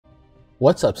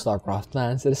What's up, Starcraft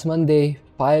fans? It is Monday,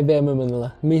 5 AM in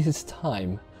Manila. Means it's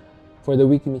time for the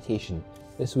weekly mutation.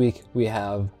 This week we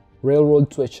have Railroad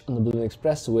Twitch on the Balloon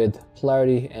Express with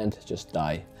Polarity and Just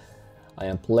Die. I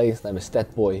am Place, I'm a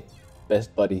stat boy,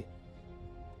 best buddy,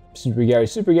 Super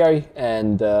Gary,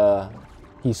 and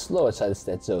he's slow outside the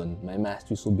stat zone. My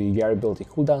masteries will be Gary ability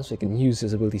cooldown, so I can use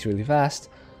his abilities really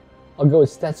fast. I'll go with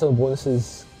stat zone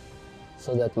bonuses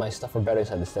so that my stuff are better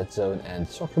inside the stat zone, and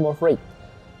short-term of rate,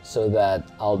 so that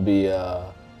I'll be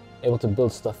able to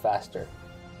build stuff faster.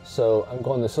 So I'm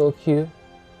going to solo queue.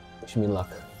 Wish me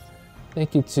luck.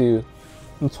 Thank you to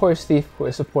Notorious Thief, who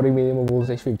is supporting me in the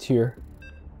mobilization tier,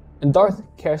 and Darth,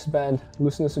 Chaos Band,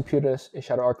 Lucinous Imputus, and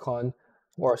Shadow Archon,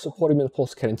 who are supporting me in the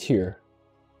Pulse Cannon tier.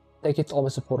 Thank you to all my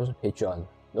supporters on Patreon.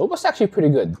 Nova's actually pretty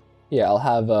good. Yeah, I'll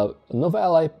have a Nova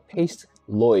ally, Paste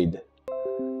Lloyd.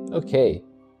 Okay,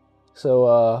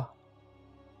 so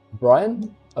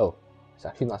Brian? Oh, it's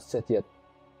actually not set yet.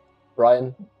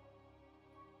 Brian.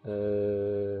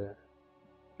 Here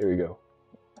we go.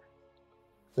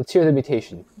 Let's hear the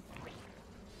mutation.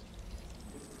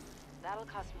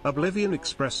 Oblivion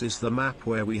Express is the map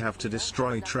where we have to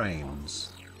destroy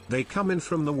trains. They come in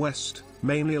from the west,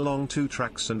 mainly along 2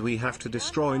 tracks, and we have to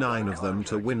destroy 9 of them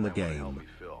to win the game.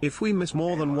 If we miss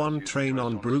more than 1 train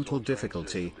on brutal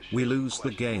difficulty, we lose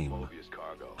the game.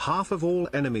 Half of all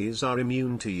enemies are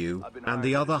immune to you, and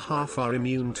the other half are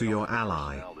immune to your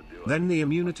ally. Then the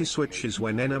immunity switches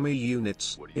when enemy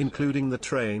units, including the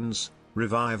trains,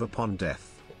 revive upon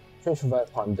death. Trains revive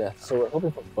upon death, so we're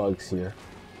hoping for bugs here.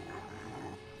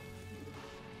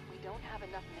 We don't have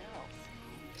enough minerals.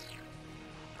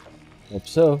 Hope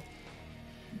so.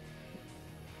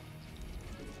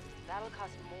 That'll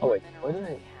cost more. Oh wait, why did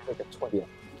I take a 20?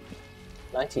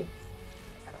 19.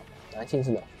 19's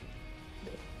enough.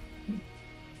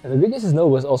 And the biggest is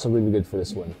Nova is also really good for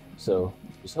this one, so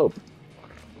just hope.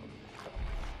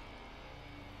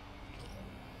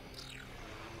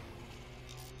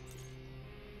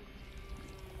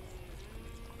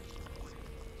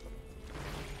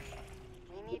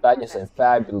 Bad news, I'm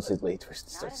fabulously late to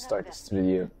start this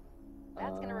video.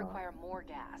 That's gonna require more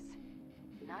gas.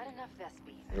 Not enough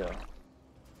Vespine. Yeah.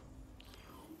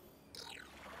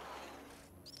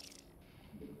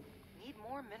 Need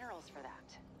more minerals for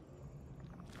that.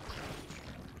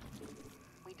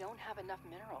 We don't have enough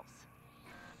minerals.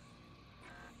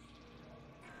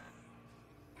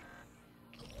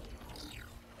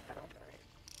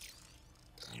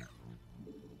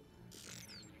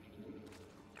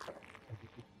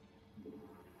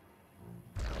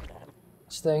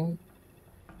 This thing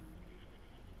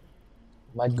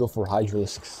might go for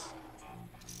Hydralisks.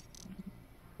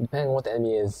 Depending on what the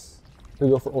enemy is, we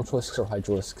go for Ultralisks or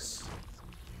Hydralisks.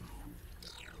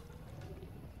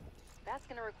 That's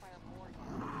gonna require more.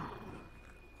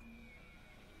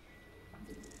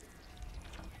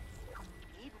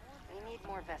 We need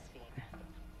more Vespine.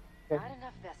 Okay. Not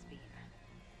enough Vespine.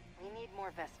 We need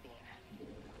more Vespine.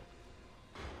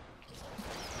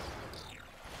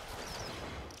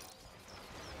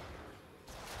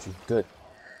 Good.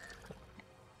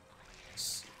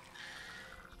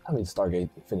 I mean, Stargate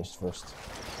finished first.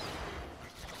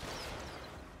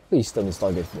 Please tell me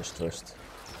Stargate finished first.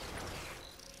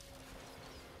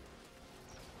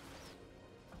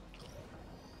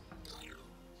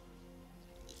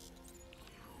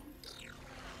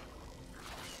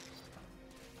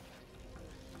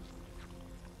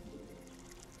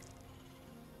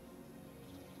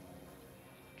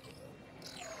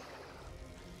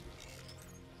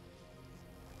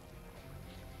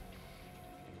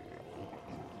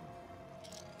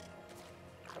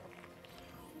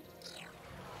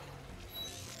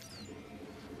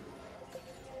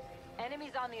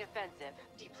 Enemies on the offensive.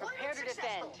 Prepare to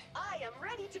defend. I am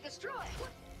ready to destroy.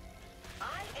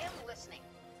 I am listening.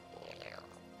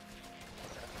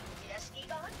 Yes,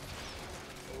 Egon?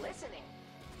 Listening.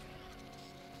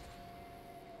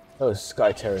 Oh,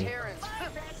 Sky Terran. Terrans.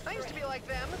 I used to be like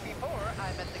them before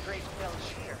I met the great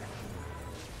Belshir.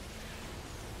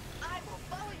 I will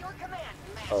follow your command,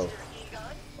 Master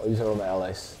Egon. Oh, these are all my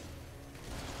allies.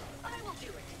 I will do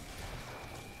it.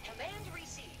 Command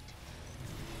received.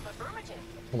 Affirmative.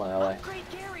 Come on, ally. Great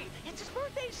Gary, it's his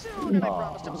birthday soon, and I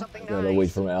promised him something I gotta nice.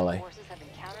 wait for my ally. Forces have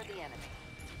encountered the enemy.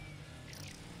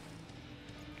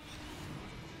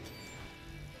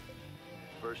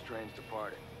 First train's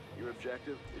departing. Your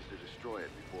objective is to destroy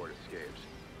it before it escapes.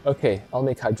 Okay, I'll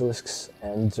make Hydralisks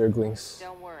and Zerglings.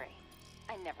 Don't worry.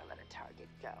 I never let a target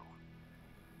go.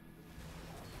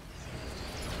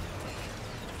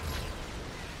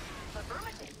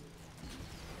 Affirmative.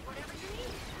 Whatever you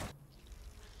need.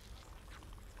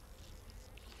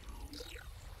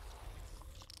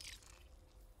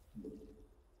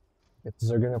 Get the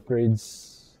Zergan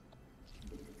upgrades.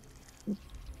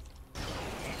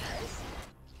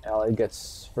 Ally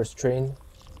gets first train.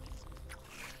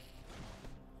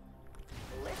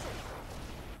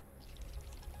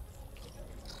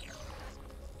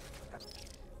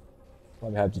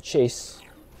 Well, we have to chase.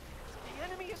 The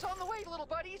enemy is on the way, little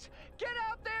buddies. Get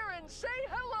out there and say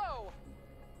hello.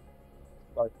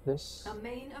 Start this. A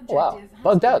main objective Oh, wow, has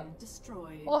bugged been out.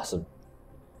 destroyed. Awesome.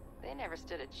 They never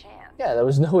stood a chance. Yeah, there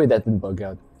was no way that didn't bug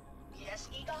out. Yes,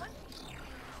 Egon?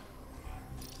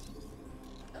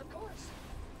 Of course.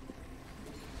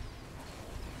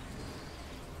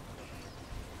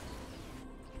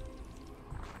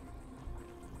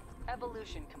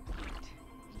 Evolution complete.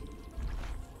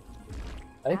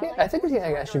 I think we can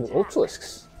actually use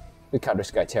Ultralisks to counter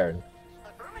Sky Terran.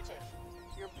 Affirmative.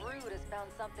 Your brood has found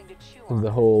something to chew With on.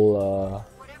 the whole,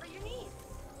 Whatever you need.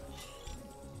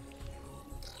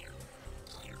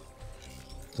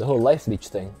 life leech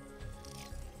thing.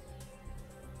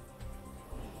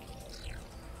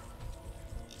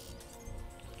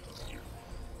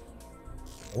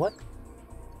 What?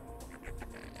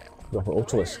 Go for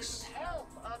Ultralisks. Help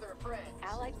other friends.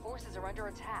 Allied forces are under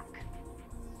attack.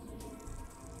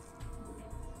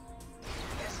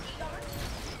 Yes, Egon?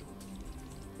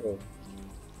 Oh.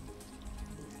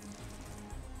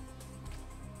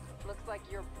 Looks like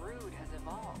your brood has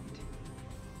evolved.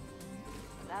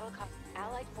 That'll come.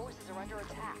 Allied forces are under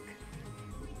attack.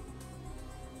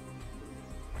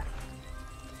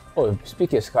 Oh,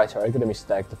 speaking of Sky Terran, I'm gonna be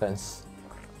stack defense.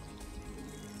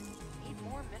 Need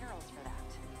more minerals for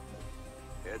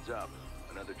that. Heads up.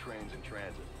 Another train's in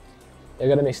transit. They're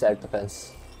gonna make static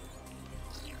defense.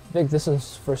 Big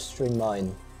distance first string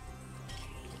mine.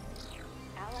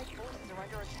 Allied forces are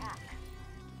under attack.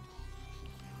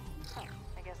 Huh,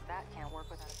 I guess that can't work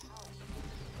without a power.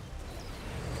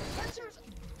 Sensors.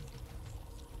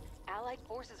 Allied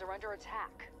forces are under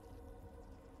attack.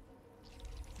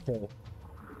 Okay.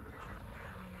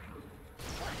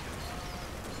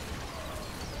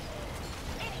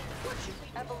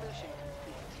 Evolution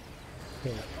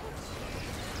complete. Okay.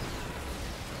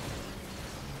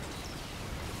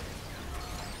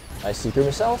 I secret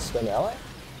missiles, spend ally.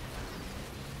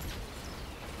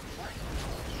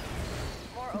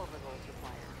 More overlords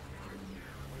required.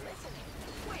 Listening.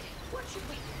 Wait, what should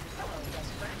we do? Hello,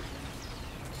 best friend.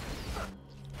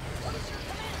 What is your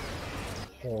command?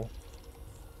 Okay.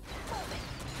 Moving.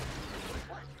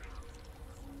 What?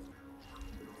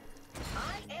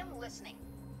 I am listening.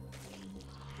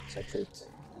 Saturate.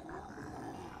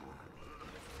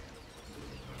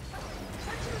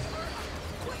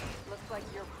 Looks like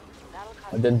your that'll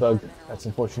cause I did more bug. minerals. That's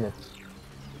unfortunate.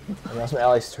 And now it's my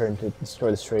ally's turn to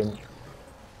destroy this train.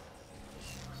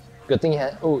 Good thing he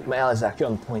had. Oh, my ally's actually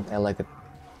on point. I like it.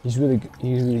 He's really.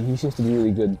 He seems to be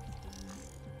really good.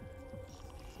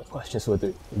 The question is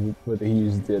whether he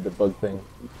used the bug thing.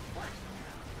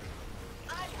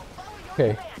 I will follow your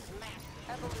Okay.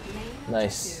 command, Master.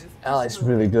 Nice. Ally's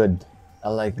really good. I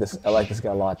like this. I like this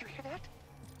guy a lot. You hear that?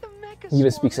 The Mecha He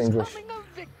even Swarm speaks is English. humming a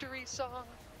victory song.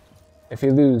 If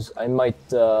you lose, I might.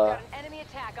 Got an enemy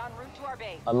attack en route to our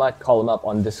base. I might call him up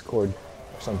on Discord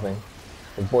or something.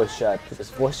 Or voice chat, because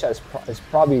voice chat is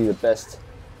probably the best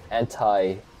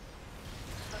Affirmative.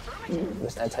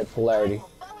 polarity. I will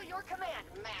follow your command,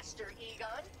 Master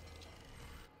Egon.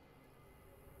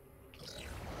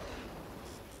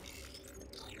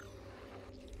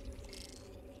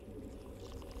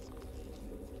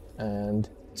 And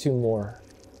two more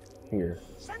here.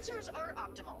 Sensors are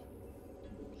optimal.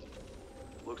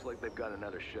 Looks like they've got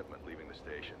another shipment leaving the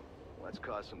station. Let's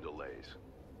cause some delays.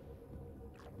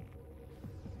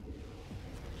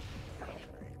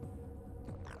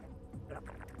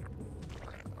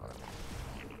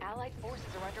 Allied forces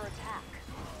are under attack.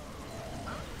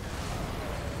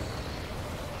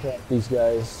 Yeah, these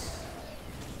guys.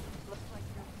 Looks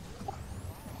like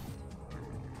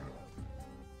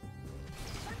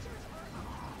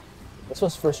This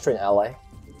was first train ally.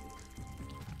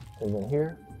 And then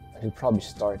here, I should probably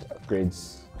start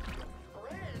upgrades.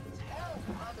 Friends help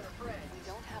other friends. we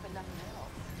don't have enough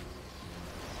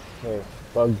minerals. Okay,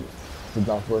 bug did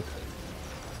not work.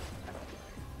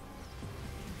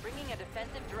 Bringing a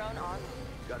defensive drone on.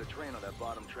 Got a train on that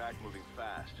bottom track moving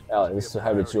fast. Alex, Must be a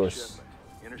hybrid's priority yours. shipment.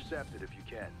 Intercept it if you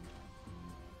can.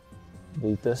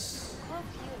 Delete this. Close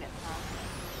unit, huh?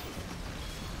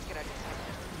 Let's get our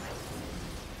detective.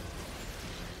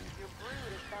 Your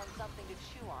brood has found something to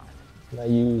chew on. Can I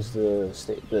use the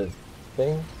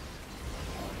thing?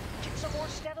 Get some more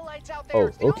Steadalites out Oh, there.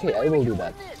 It's the okay, only way I we will can do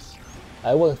that. win this.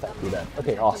 I will in fact do that.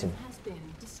 Okay, awesome. Has been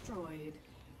destroyed.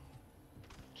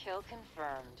 Kill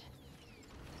confirmed.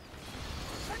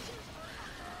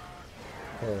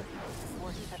 Oh.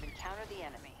 Forces have encountered the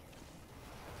enemy.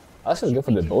 That's gonna go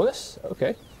for the bonus?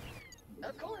 Okay.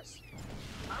 Of course.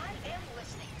 I am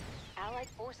listening. Allied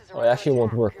forces are Oh, it actually under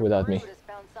won't attack. work Your without me. brood has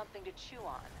found something to chew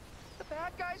on. The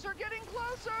bad guys are getting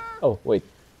closer. Oh, wait.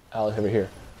 Alex over here.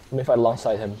 Let me fight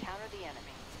alongside him. Encounter the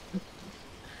enemy.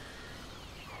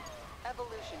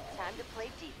 Evolution, time to play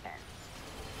defense.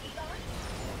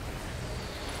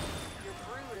 Your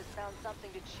brood has found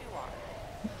something to chew on.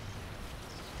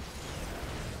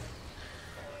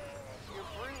 Your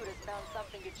brood has found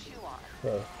something to chew on.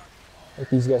 Okay. Make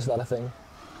these guys not a thing.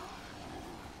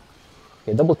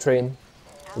 Okay, double train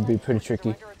would be pretty tricky.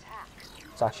 Under attack.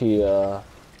 It's actually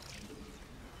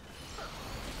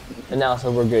and now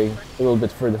so we're getting a little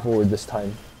bit further forward this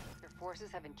time. Your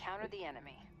forces have encountered the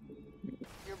enemy.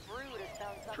 Your brood has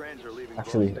found something Trains to are leaving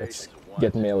Actually, both let's stations at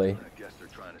get once. melee. I guess they're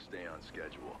trying to stay on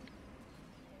schedule.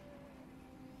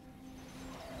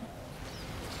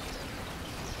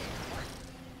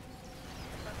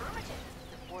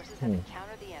 Your forces have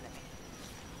encountered the enemy.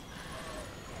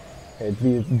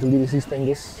 Okay, delete these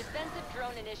things. Defensive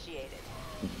drone initiated.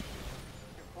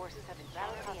 Your forces have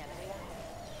encountered the enemy.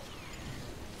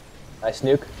 Nice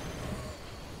nuke.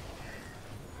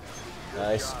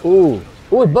 Nice. Ooh!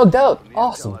 Ooh, it bugged out! From the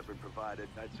Awesome! intel I've been provided,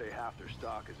 I'd say half their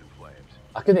stock is in flames.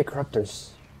 I can make corruptors.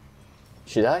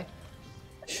 Should I?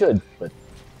 I should, but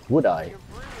would I? Your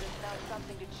brood has found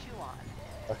something to chew on.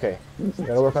 Okay,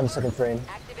 gotta work on the second train.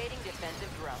 Activating defensive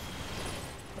drone.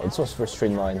 Oh, this was first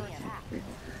train mine. Under attack.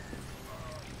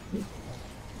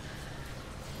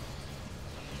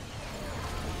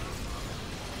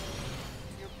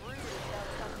 Your brood has found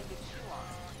something to chew on.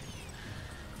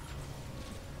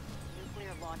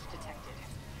 Nuclear launch detected.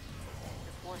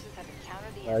 Your forces have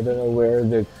encountered the I enemy. don't know where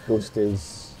the ghost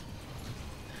is.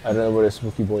 I don't know where the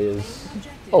spooky boy is.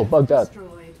 Oh, bugged out.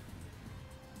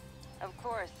 Of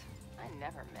course, I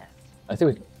never missed. I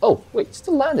think we. Oh, wait, it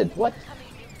still landed. What? Coming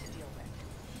nuke to deal with.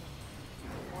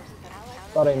 Forces have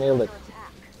encountered Thought I the nailed it. enemy under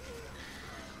attack.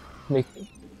 Make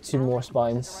two more Forces are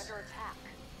spines. under attack.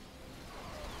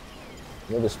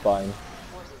 Another spine.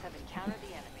 Forces have encountered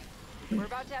the enemy. We're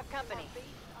about to have company.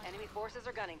 Enemy forces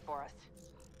are gunning for us.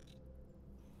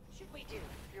 Should we do?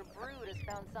 Your brood has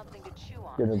found something to chew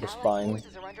on. Get another Allied spine.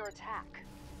 forces are under attack.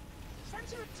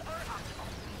 Sensors are optimal.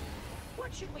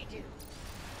 What should we do?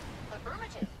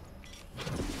 Affirmative.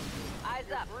 Eyes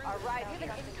up. Our ride here.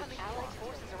 Incoming Allied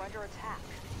forces are under attack.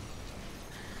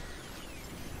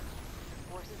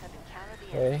 Forces have encountered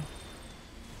the enemy. Okay.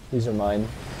 These are mine.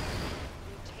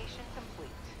 Mutation complete.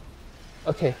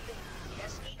 Okay.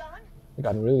 Yes, Egon? I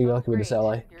got really lucky with this Great.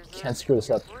 ally. Your Can't screw this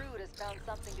up. Brood has found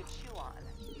something to chew on.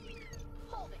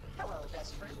 Holding. Hello,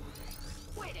 best friend.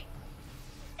 Waiting.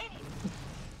 Any.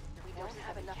 We don't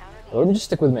have enough. Let me just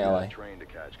stick with my You got a ally. train to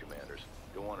catch, commanders.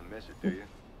 Don't want to miss it, do you?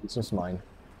 This one's mine.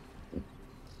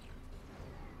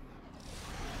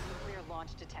 Nuclear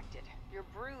launch detected. Your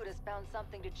brood has found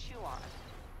something to chew on.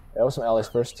 That was some allies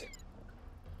first.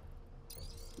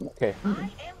 Okay. I am Your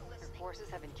listening. forces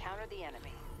have encountered the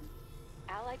enemy.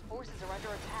 Allied forces are under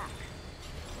attack.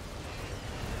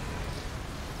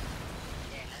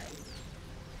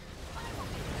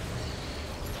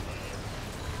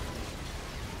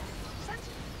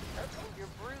 Your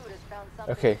brood has found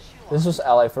something Okay. to chew on. This was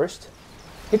ally first.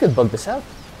 He could bug this out.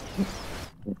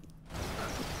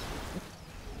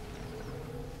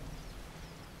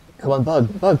 Come on,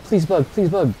 bug. Bug, please bug. Please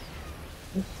bug.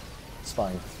 It's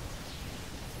fine.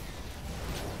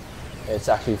 It's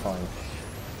actually fine.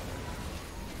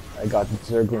 I got Allied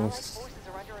Zerglings. forces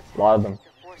are under attack. A lot of them. Your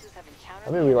forces have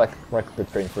encountered I really like the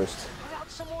train first. Put out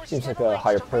some more Seems like a satellites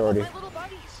higher to rival priority. my little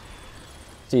buddies.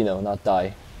 So, you know, not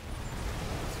die.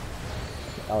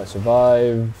 Ally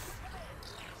survive.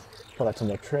 Pull out some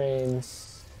more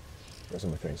trains. There's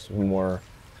some more trains. More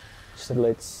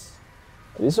satellites.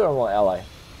 These are all ally.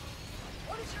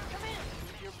 What is your command?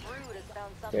 Your brood has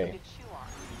found something Okay. to chew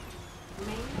on.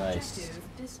 Main Nice.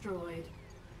 objective destroyed.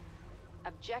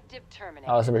 Objective terminated.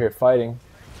 Allies over here fighting.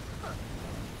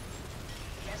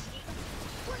 Yes, Egon.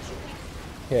 What should we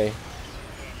do? Okay.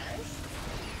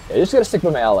 Yeah, just gotta stick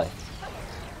with my ally.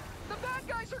 The bad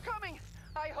guys are coming.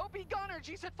 I hope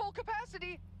Egonergy's at full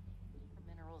capacity. More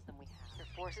minerals than we have. Your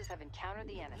forces have encountered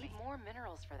the enemy. Need more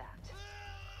minerals for that.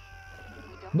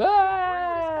 We don't. Your brood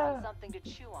has found something to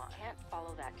chew on. Can't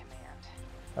follow that command.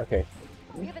 Okay.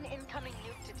 We have an incoming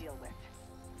nuke to deal with.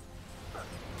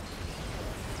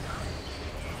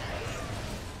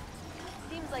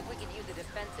 Seems like we could use a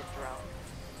defensive drone.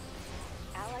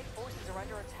 Allied forces are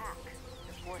under attack.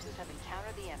 Your forces have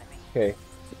encountered the enemy. Okay.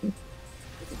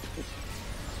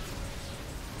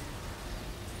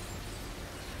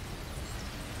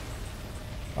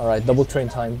 Alright, double train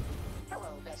time. Hello,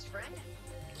 best friend.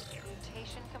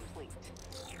 Mutation complete.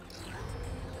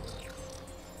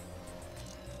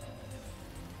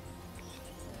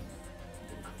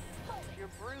 Your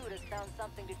brood has found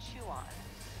something to chew on.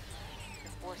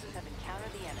 Your forces have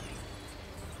encountered the enemy.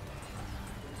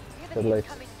 We have Good an late.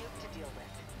 incoming nuke to deal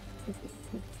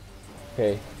with.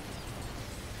 Okay.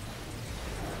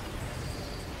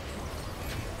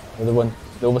 Another one.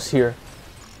 Nova's here.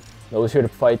 Nova's here to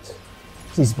fight.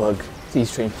 Please bug.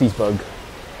 Please train. Please bug. Your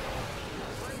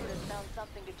brood has found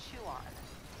something to chew on.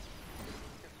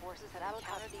 Your forces have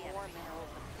encountered the enemy.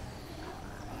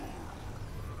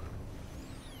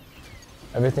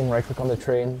 Everything right click on the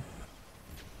train.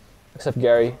 Except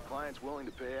Gary. Client's willing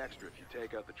to pay extra if you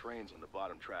take out the trains on the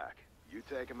bottom track. You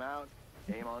take them out,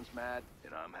 Amon's mad,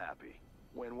 and I'm happy.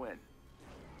 Win-win.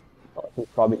 We'll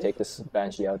probably take this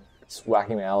Banshee out. It's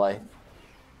whacking my ally.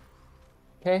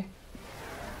 Okay.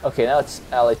 Okay, now it's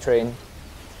ally train.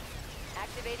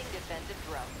 Activating defensive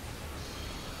drone.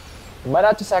 We might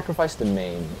have to sacrifice the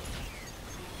main.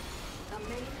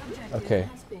 Okay.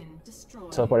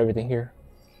 Teleport everything here.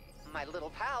 My little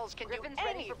pals can Griffin's do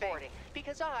ready for anything boarding.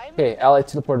 because I'm. Okay, ally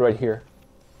teleport right here.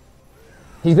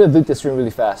 He's gonna loot this room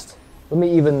really fast. Let me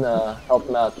even help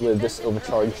him out with this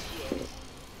overcharge.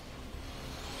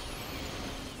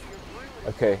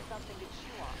 Okay. Something to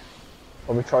chew on.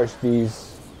 Overcharge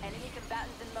these. Enemy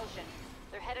combatants in motion.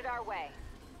 They're headed our way.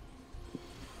 We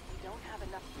don't have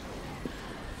enough.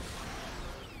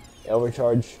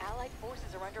 Overcharge. Allied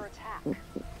forces are under attack.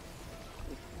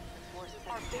 Forces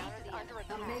have encountered the under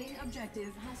The attack. main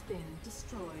objective has been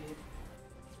destroyed.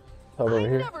 Over I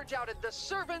here. never doubted the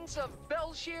servants of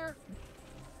Belshir.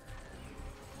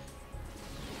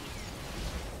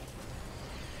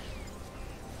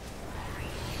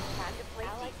 Time to play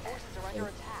Allied forces are under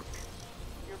attack.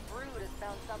 Your brood has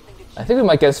found something to chew I think we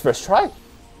might get his first try.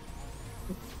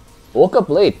 Woke up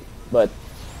late, but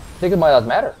I think it might not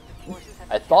matter. Forces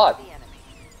have I thought. encountered the enemy.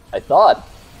 I thought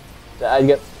that I'd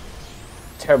get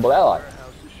terrible ally.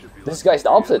 Warehouses should be This looking guy's the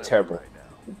pretty opposite level terrible. right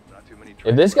now. Not too many If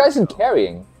trains this guy's in running,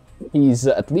 carrying, he's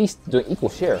at least doing equal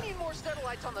share. We need more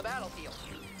satellites on the battlefield.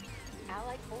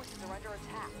 Allied forces are under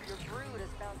attack. Your brood has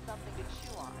found something to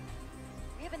chew on.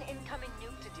 We have an incoming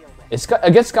nuke to deal with. It's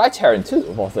against Sky Terran too,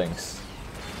 of all things.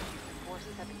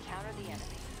 Forces have encountered the enemy.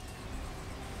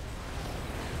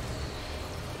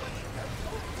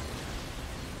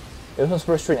 This was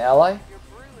first train ally. Your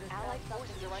brood has Allied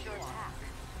forces are under attack.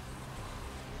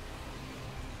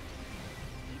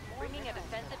 Bringing a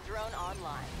defensive drone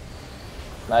online.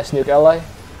 Nice nuke ally.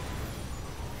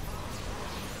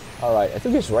 Alright, I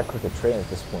think we just right click the train at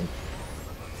this point.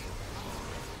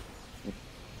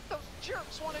 Those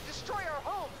jerks want to destroy our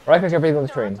home. Right click everything on the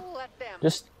train. Not let them.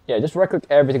 Just right click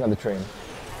everything on the train.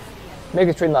 Make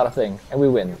the train not a thing, and we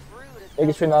win. Make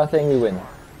the train not a thing, we win.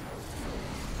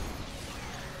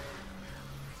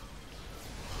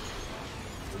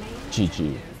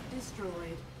 GG. Destroyed.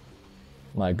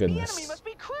 My The enemy goodness. must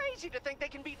be crazy to think they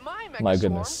can beat my mega My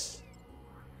swarm. goodness.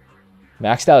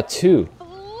 Maxed out too.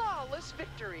 Flawless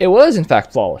victory. It was in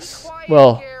fact flawless. Quiet,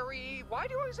 Well, Gary. Why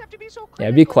do you always have to be so critical?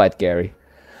 yeah, be quiet, Gary.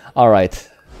 Alright.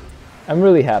 I'm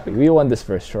really happy. We won this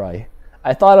first try.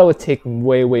 I thought I would take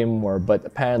way, way more, but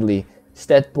apparently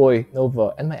Stetboy,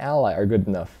 Nova, and my ally are good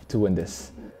enough to win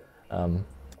this.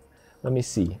 Let me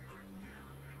see.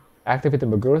 Activate the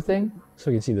Maguro thing so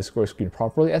you can see the score screen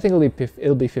properly. I think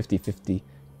it'll be 50-50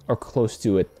 or close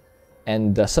to it.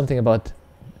 And something about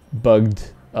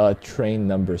bugged train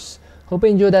numbers. Hope you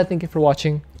enjoyed that. Thank you for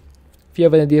watching. If you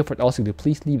have an idea for what else to do,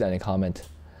 please leave that in a comment.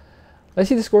 Let's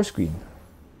see the score screen.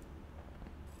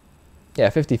 Yeah,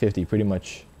 50-50 pretty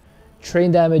much.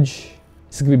 Train damage,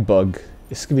 it's gonna be bug.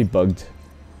 It's gonna be bugged.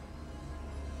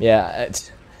 Yeah,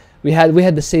 we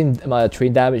had the same amount of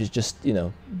train damage, just, you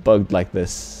know, bugged like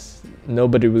this.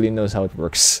 Nobody really knows how it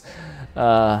works.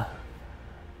 Well,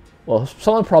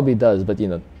 someone probably does, but you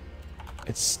know,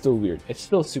 it's still weird. It's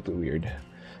still super weird.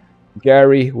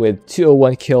 Gary with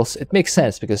 201 kills. It makes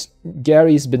sense because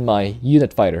Gary's been my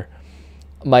unit fighter.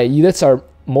 My units are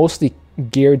mostly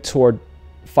geared toward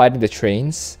fighting the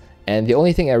trains, and the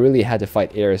only thing I really had to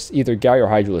fight air is either Gary or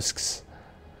Hydralisks.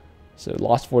 So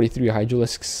lost 43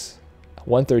 Hydralisks,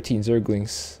 113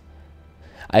 Zerglings.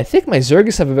 I think my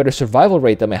Zerglings have a better survival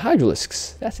rate than my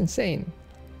Hydralisks. That's insane.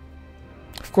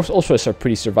 Of course, Ultras are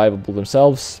pretty survivable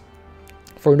themselves.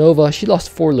 For Nova, she lost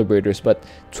 4 Liberators, but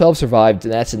 12 survived,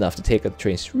 and that's enough to take out the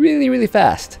trains really, really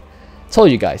fast.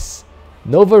 Told you guys.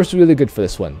 Nova is really good for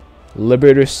this one.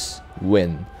 Liberators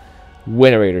win.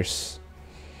 Winnerators.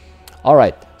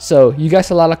 Alright, so you guys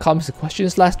had a lot of comments and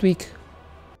questions last week.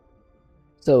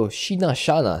 So Shina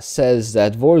Shana says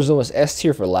that Warzone was S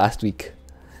tier for last week.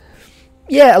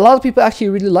 Yeah, a lot of people actually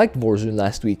really liked Warzone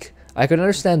last week. I can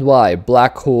understand why.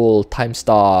 Black Hole, Time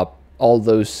Stop, all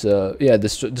those,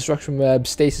 Destruction Web,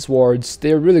 Stasis Wards,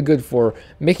 they're really good for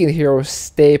making the heroes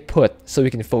stay put so we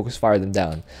can focus fire them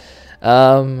down.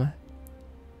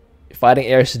 Fighting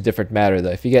air is a different matter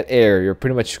though. If you get air, you're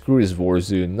pretty much screwed as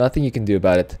Warzone. Nothing you can do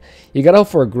about it. You gotta hope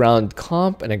for a ground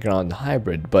comp and a ground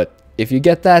hybrid, but if you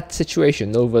get that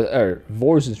situation,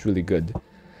 Warzone's really good.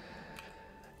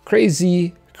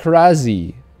 Crazy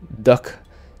Duck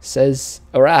says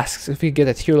or asks if we get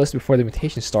a tier list before the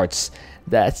mutation starts.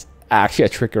 That's actually a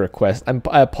tricky request.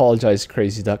 I apologize,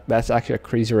 Crazy Duck. That's actually a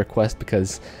crazy request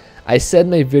because I send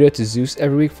my video to Zeus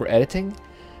every week for editing,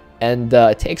 and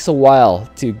it takes a while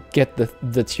to get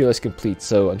the tier list complete.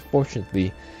 So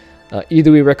unfortunately,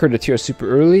 either we record the tier super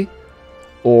early,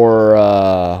 or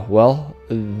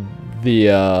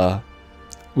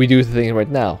we do the thing right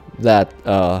now that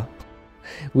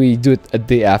we do it a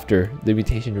day after the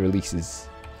mutation releases.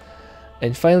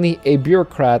 And finally, a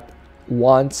bureaucrat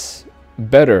wants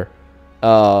better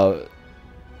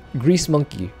Grease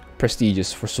Monkey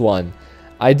prestigious for Swan.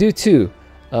 I do too.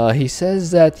 He says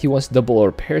that he wants double or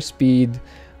repair speed,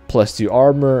 +2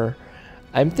 armor.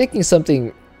 I'm thinking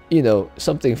something,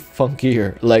 something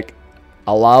funkier, like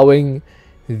allowing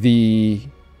the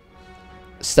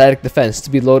static defense to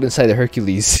be loaded inside the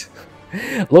Hercules.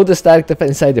 Load the static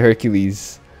defense inside the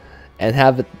Hercules and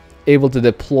have it able to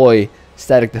deploy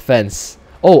static defense.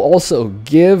 Oh, also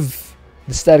give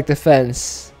the static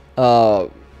defense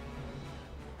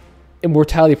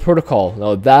immortality protocol.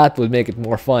 Now that would make it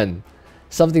more fun.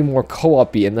 Something more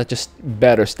co-op-y and not just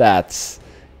better stats.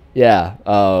 Yeah,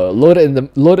 load it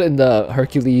in the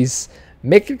Hercules.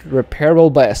 Make it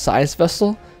repairable by a science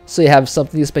vessel, so you have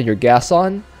something to spend your gas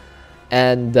on.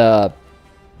 And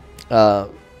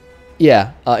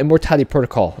immortality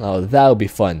protocol. Now that would be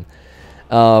fun.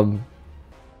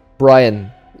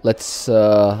 Brian, let's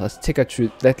take us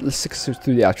through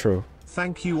the outro.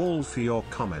 Thank you all for your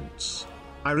comments.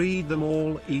 I read them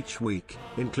all each week,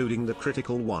 including the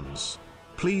critical ones.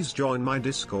 Please join my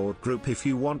Discord group if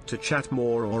you want to chat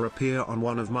more or appear on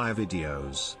one of my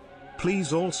videos.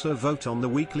 Please also vote on the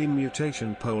weekly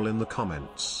mutation poll in the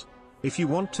comments. If you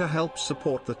want to help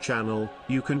support the channel,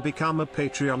 you can become a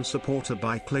Patreon supporter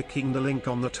by clicking the link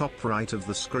on the top right of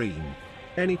the screen.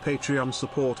 Any Patreon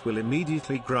support will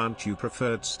immediately grant you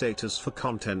preferred status for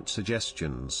content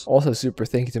suggestions. Also, super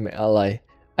thank you to my ally.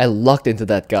 I lucked into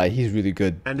that guy, he's really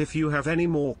good. And if you have any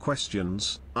more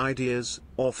questions, ideas,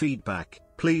 or feedback,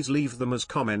 please leave them as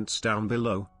comments down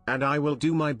below, and I will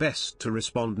do my best to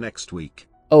respond next week.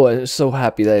 Oh, I'm so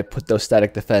happy that I put those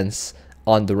static defense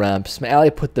on the ramps. My ally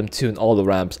put them too on all the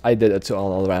ramps. I did it too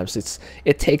on all the ramps.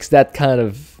 It takes that kind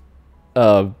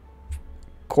of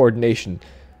coordination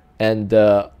and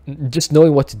just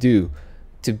knowing what to do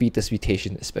to beat this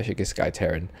mutation, especially against Sky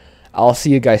Terran. I'll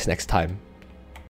see you guys next time.